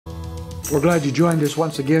We're glad you joined us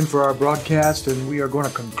once again for our broadcast, and we are going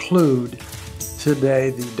to conclude today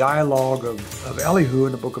the dialogue of Elihu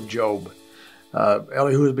in the book of Job.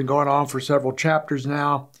 Elihu has been going on for several chapters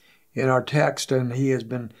now in our text, and he has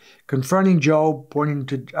been confronting Job,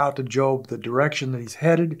 pointing out to Job the direction that he's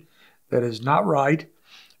headed that is not right.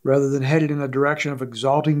 Rather than headed in a direction of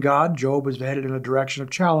exalting God, Job is headed in a direction of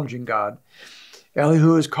challenging God.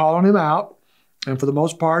 Elihu is calling him out, and for the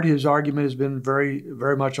most part, his argument has been very,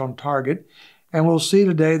 very much on target. And we'll see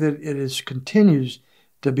today that it continues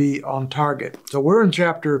to be on target. So we're in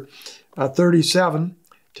chapter 37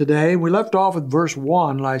 today. We left off with verse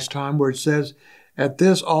 1 last time, where it says, "At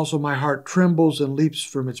this also my heart trembles and leaps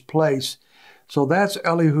from its place." So that's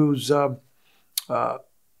Elihu's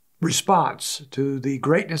response to the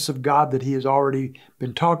greatness of God that he has already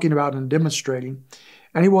been talking about and demonstrating.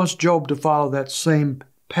 And he wants Job to follow that same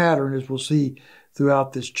pattern, as we'll see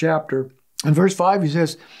throughout this chapter. In verse 5, he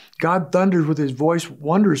says, "God thunders with his voice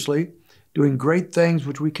wondrously, doing great things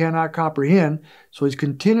which we cannot comprehend." So he's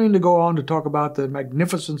continuing to go on to talk about the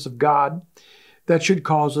magnificence of God that should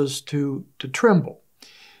cause us to tremble.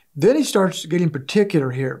 Then he starts getting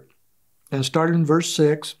particular here, and starting in verse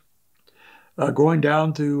 6, going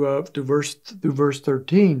down to verse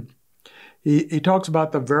 13. He talks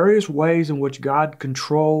about the various ways in which God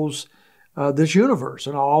controls this universe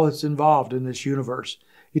and all that's involved in this universe.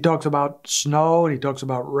 He talks about snow, and he talks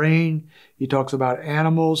about rain. He talks about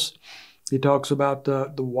animals. He talks about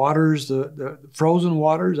the waters, the frozen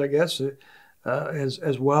waters, I guess,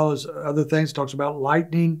 as well as other things. He talks about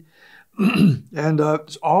lightning. And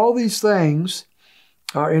all these things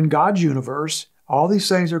are in God's universe. All these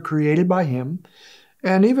things are created by him.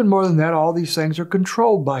 And even more than that, all these things are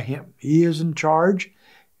controlled by him. He is in charge,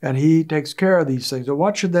 and he takes care of these things. So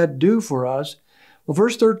what should that do for us? Well,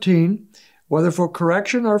 verse 13, "Whether for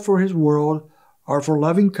correction or for his world or for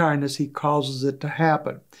loving kindness, he causes it to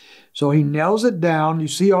happen." So he nails it down. You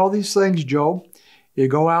see all these things, Job. You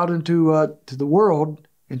go out into to the world,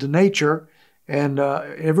 into nature, and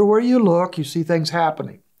everywhere you look, you see things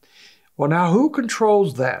happening. Well, now, who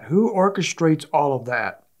controls that? Who orchestrates all of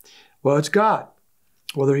that? Well, it's God.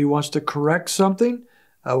 Whether he wants to correct something,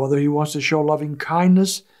 whether he wants to show loving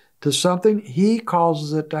kindness to something, he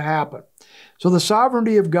causes it to happen. So the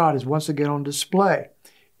sovereignty of God is once again on display.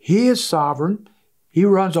 He is sovereign. He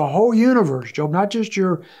runs a whole universe, Job, not just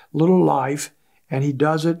your little life, and he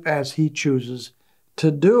does it as he chooses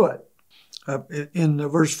to do it. In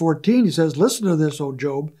verse 14, he says, "Listen to this, O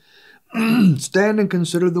Job. Stand and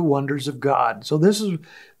consider the wonders of God." So this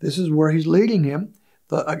is where he's leading him.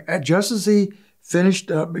 Just as he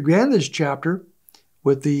began this chapter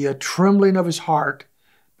with the trembling of his heart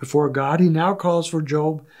before God, he now calls for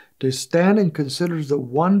Job to stand and consider the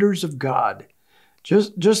wonders of God.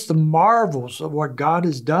 Just the marvels of what God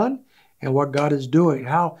has done and what God is doing.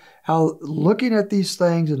 How looking at these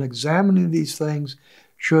things and examining these things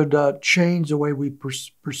should change the way we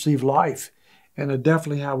perceive life, and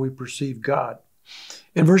definitely how we perceive God.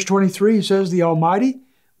 In verse 23, he says, "The Almighty,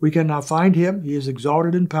 we cannot find him. He is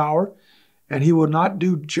exalted in power, and he will not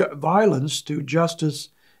do violence to justice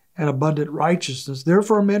and abundant righteousness.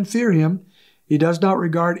 Therefore men fear him. He does not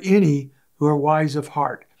regard any who are wise of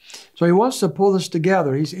heart." So he wants to pull this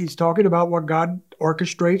together. He's talking about what God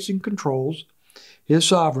orchestrates and controls, his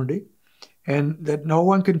sovereignty, and that no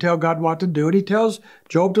one can tell God what to do. And he tells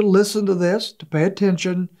Job to listen to this, to pay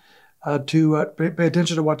attention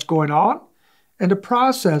to what's going on, and to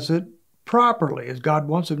process it properly as God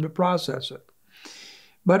wants him to process it.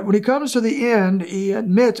 But when he comes to the end, he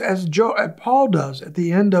admits, as Paul does at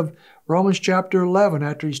the end of Romans chapter 11,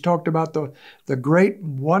 after he's talked about the great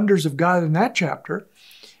wonders of God in that chapter,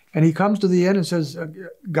 and he comes to the end and says,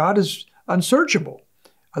 God is unsearchable.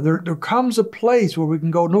 There comes a place where we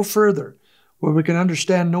can go no further, where we can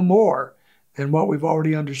understand no more than what we've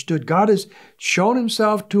already understood. God has shown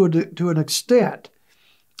himself to an extent,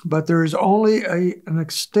 but there is only an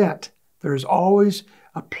extent. There is always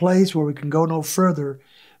a place where we can go no further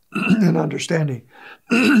in understanding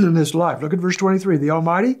in this life. Look at verse 23. "The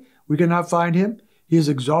Almighty, we cannot find him. He is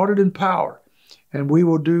exalted in power, and we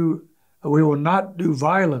will not do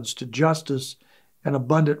violence to justice and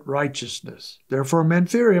abundant righteousness. Therefore men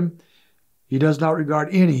fear him. He does not regard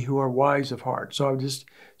any who are wise of heart." So just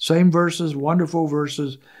same verses, wonderful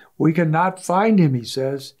verses. We cannot find him, he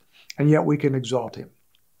says, and yet we can exalt him.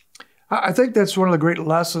 I think that's one of the great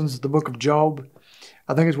lessons of the book of Job.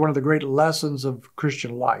 I think it's one of the great lessons of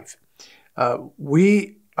Christian life.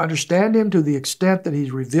 We understand him to the extent that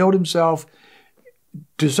he's revealed himself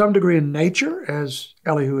to some degree in nature, as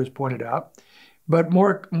Elihu has pointed out, but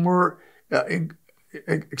more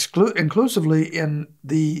inclusively in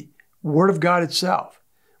the Word of God itself,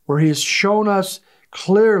 where He has shown us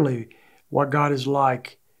clearly what God is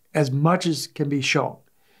like as much as can be shown.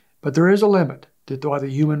 But there is a limit to what the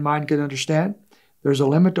human mind can understand. There's a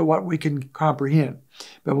limit to what we can comprehend.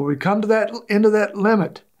 But when we come to that end of that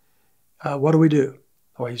limit, what do?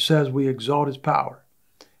 Well, He says we exalt His power.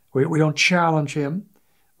 We don't challenge Him.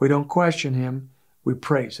 We don't question Him. We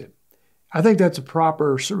praise Him. I think that's a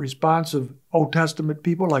proper response of Old Testament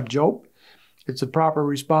people like Job. It's a proper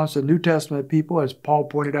response to New Testament people, as Paul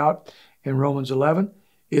pointed out in Romans 11,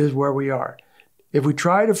 is where we are. If we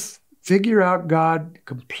try to figure out God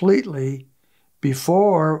completely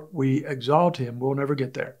before we exalt Him, we'll never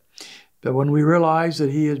get there. But when we realize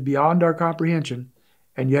that He is beyond our comprehension,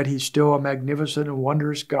 and yet He's still a magnificent and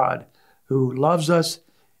wondrous God who loves us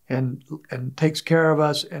and takes care of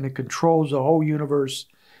us and controls the whole universe,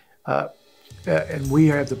 and we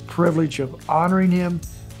have the privilege of honoring Him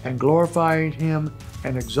and glorifying Him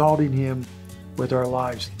and exalting Him with our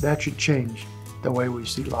lives. That should change the way we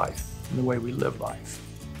see life and the way we live life.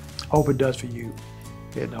 Hope it does for you,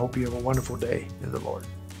 and hope you have a wonderful day in the Lord.